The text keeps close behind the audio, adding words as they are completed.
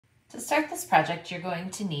To start this project, you're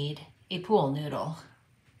going to need a pool noodle.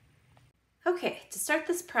 Okay, to start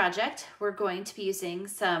this project, we're going to be using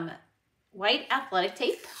some white athletic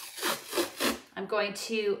tape. I'm going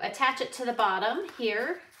to attach it to the bottom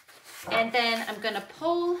here, and then I'm going to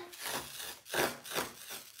pull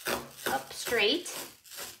up straight,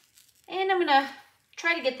 and I'm going to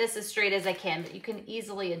try to get this as straight as I can, but you can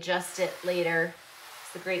easily adjust it later.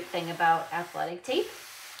 It's the great thing about athletic tape.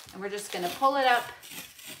 And we're just going to pull it up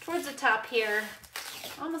towards the top here,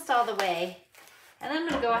 almost all the way. And then I'm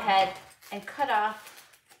going to go ahead and cut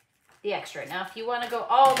off the extra. Now, if you want to go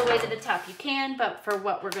all the way to the top, you can, but for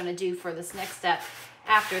what we're going to do for this next step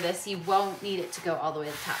after this, you won't need it to go all the way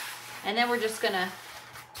to the top. And then we're just going to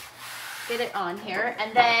get it on here.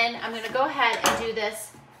 And then I'm going to go ahead and do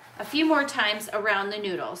this a few more times around the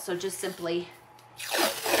noodle. So just simply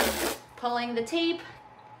pulling the tape,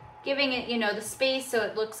 giving it, the space so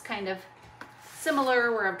it looks kind of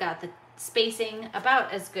similar, where I've got the spacing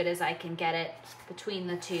about as good as I can get it between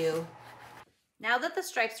the two. Now that the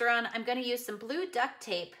stripes are on, I'm going to use some blue duct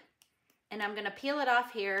tape, and I'm going to peel it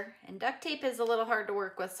off here. And duct tape is a little hard to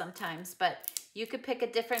work with sometimes, but you could pick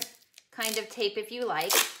a different kind of tape if you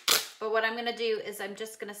like. But what I'm going to do is I'm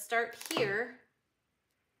just going to start here,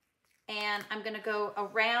 and I'm going to go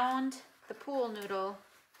around the pool noodle,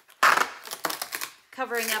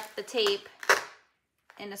 covering up the tape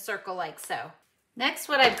in a circle like so. Next,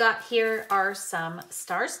 what I've got here are some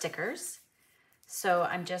star stickers. So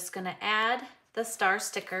I'm just going to add the star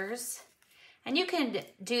stickers, and you can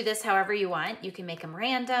do this however you want. You can make them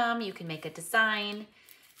random, you can make a design,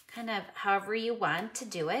 kind of however you want to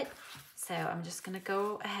do it. So I'm just going to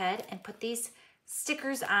go ahead and put these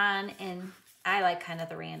stickers on, and I like kind of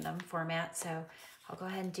the random format, so I'll go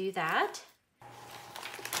ahead and do that.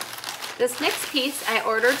 This next piece I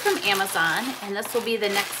ordered from Amazon, and this will be the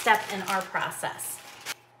next step in our process.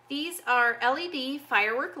 These are LED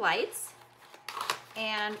firework lights,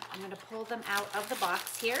 and I'm going to pull them out of the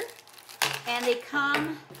box here. And they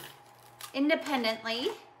come independently,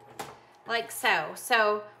 like so.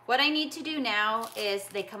 So what I need to do now is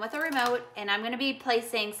they come with a remote, and I'm going to be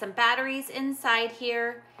placing some batteries inside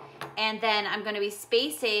here, and then I'm going to be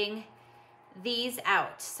spacing these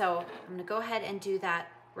out. So I'm going to go ahead and do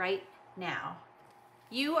that right now.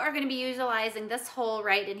 You are going to be utilizing this hole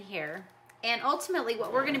right in here, and ultimately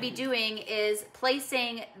what we're going to be doing is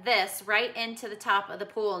placing this right into the top of the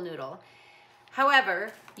pool noodle.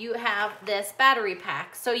 However, you have this battery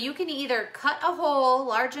pack, so you can either cut a hole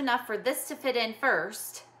large enough for this to fit in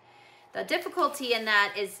first. The difficulty in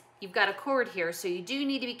that is you've got a cord here, so you do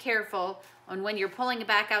need to be careful on when you're pulling it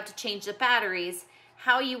back out to change the batteries,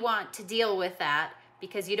 how you want to deal with that,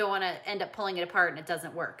 because you don't want to end up pulling it apart and it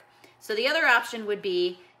doesn't work. So the other option would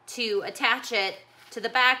be to attach it to the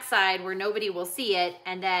back side where nobody will see it,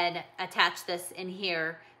 and then attach this in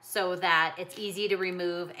here so that it's easy to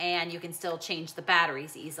remove and you can still change the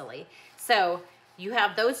batteries easily. So you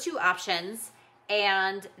have those two options,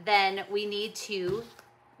 and then we need to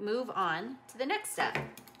move on to the next step.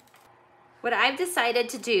 What I've decided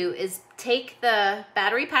to do is take the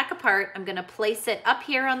battery pack apart. I'm gonna place it up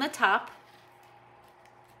here on the top,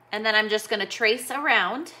 and then I'm just gonna trace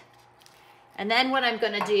around. And then what I'm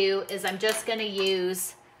gonna do is I'm just gonna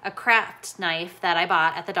use a craft knife that I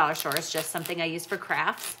bought at the dollar store. It's just something I use for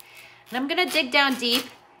crafts. And I'm gonna dig down deep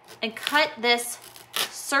and cut this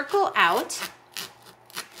circle out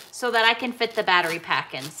so that I can fit the battery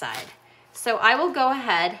pack inside. So I will go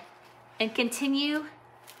ahead and continue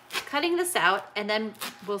cutting this out, and then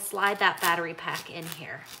we'll slide that battery pack in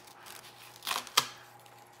here.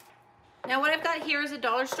 Now what I've got here is a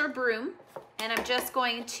dollar store broom, and I'm just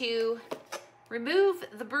going to remove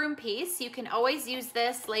the broom piece. You can always use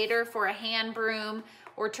this later for a hand broom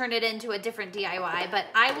or turn it into a different DIY, but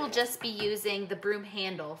I will just be using the broom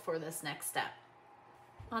handle for this next step.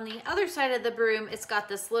 On the other side of the broom, it's got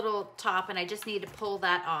this little top, and I just need to pull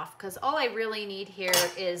that off because all I really need here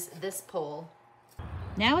is this pole.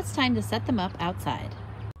 Now it's time to set them up outside.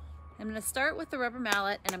 I'm gonna start with the rubber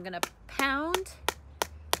mallet, and I'm gonna pound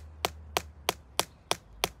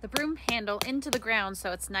the broom handle into the ground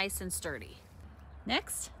so it's nice and sturdy.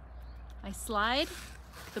 Next, I slide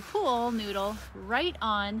the pool noodle right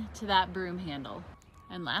on to that broom handle.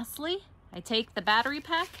 And lastly, I take the battery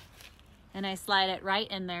pack and I slide it right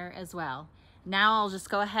in there as well. Now I'll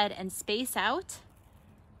just go ahead and space out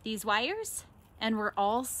these wires, and we're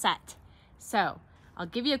all set. So I'll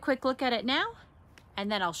give you a quick look at it now,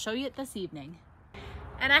 and then I'll show you it this evening.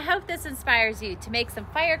 And I hope this inspires you to make some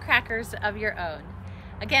firecrackers of your own.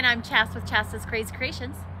 Again, I'm Chas with Chas's Crazy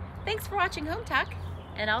Creations. Thanks for watching Hometalk,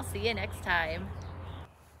 and I'll see you next time.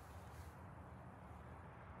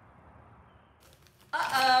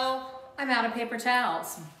 Uh-oh, I'm out of paper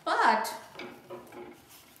towels, but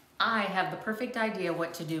I have the perfect idea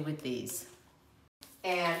what to do with these.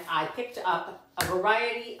 And I picked up a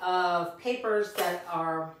variety of papers that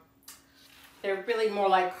they're really more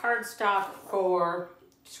like cardstock for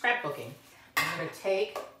scrapbooking. I'm going to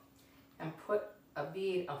take and put a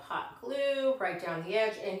bead of hot glue right down the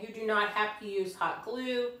edge, and you do not have to use hot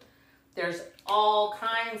glue. There's all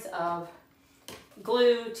kinds of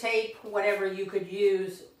glue, tape, whatever you could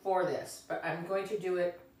use for this, but I'm going to do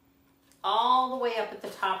it all the way up at the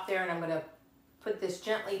top there, and I'm going to put this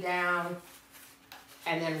gently down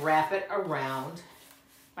and then wrap it around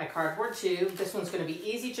my cardboard tube. This one's going to be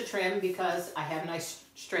easy to trim because I have nice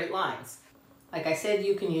straight lines. Like I said,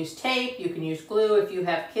 you can use tape, you can use glue. If you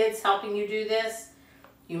have kids helping you do this,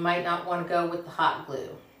 you might not want to go with the hot glue.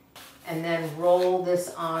 And then roll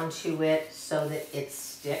this onto it so that it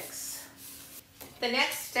sticks. The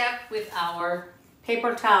next step with our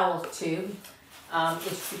paper towel tube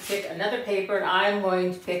is to pick another paper, and I'm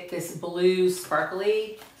going to pick this blue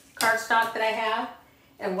sparkly cardstock that I have.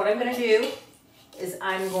 And what I'm going to do is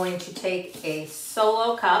I'm going to take a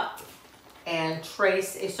solo cup and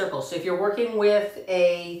trace a circle. So if you're working with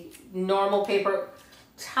a normal paper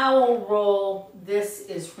towel roll, this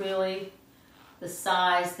is really the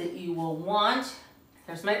size that you will want.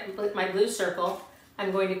 There's my blue circle.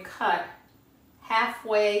 I'm going to cut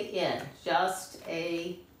halfway in, just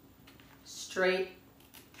a straight,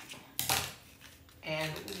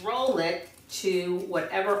 and roll it to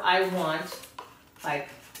whatever I want. Like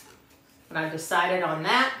when I've decided on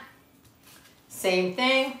that, same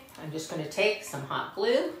thing. I'm just going to take some hot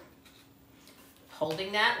glue,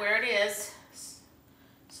 holding that where it is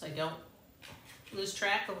so I don't lose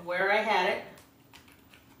track of where I had it.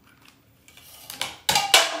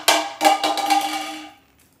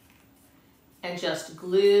 And just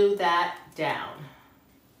glue that down.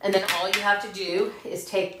 And then all you have to do is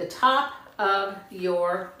take the top of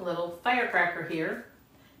your little firecracker here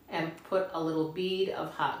and put a little bead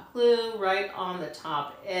of hot glue right on the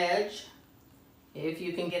top edge. If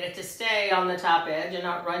you can get it to stay on the top edge and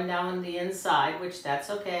not run down the inside, which that's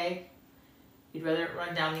okay. You'd rather it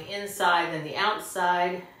run down the inside than the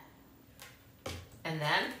outside. And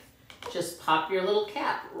then just pop your little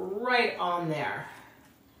cap right on there.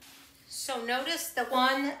 So notice the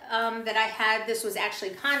one that I had, this was actually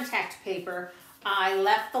contact paper. I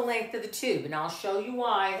left the length of the tube, and I'll show you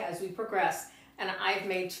why as we progress. And I've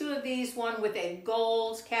made two of these, one with a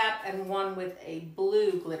gold cap and one with a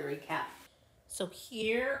blue glittery cap. So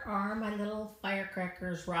here are my little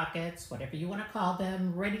firecrackers, rockets, whatever you want to call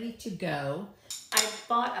them, ready to go. I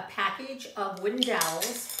bought a package of wooden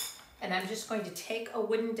dowels, and I'm just going to take a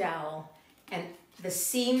wooden dowel, and the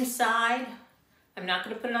seam side, I'm not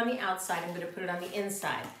going to put it on the outside, I'm going to put it on the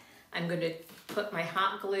inside. I'm going to put my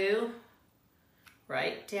hot glue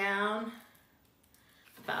right down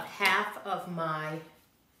about half of my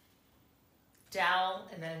dowel,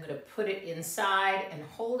 and then I'm going to put it inside and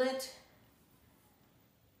hold it.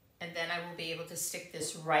 And then I will be able to stick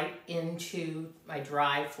this right into my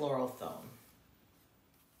dry floral foam.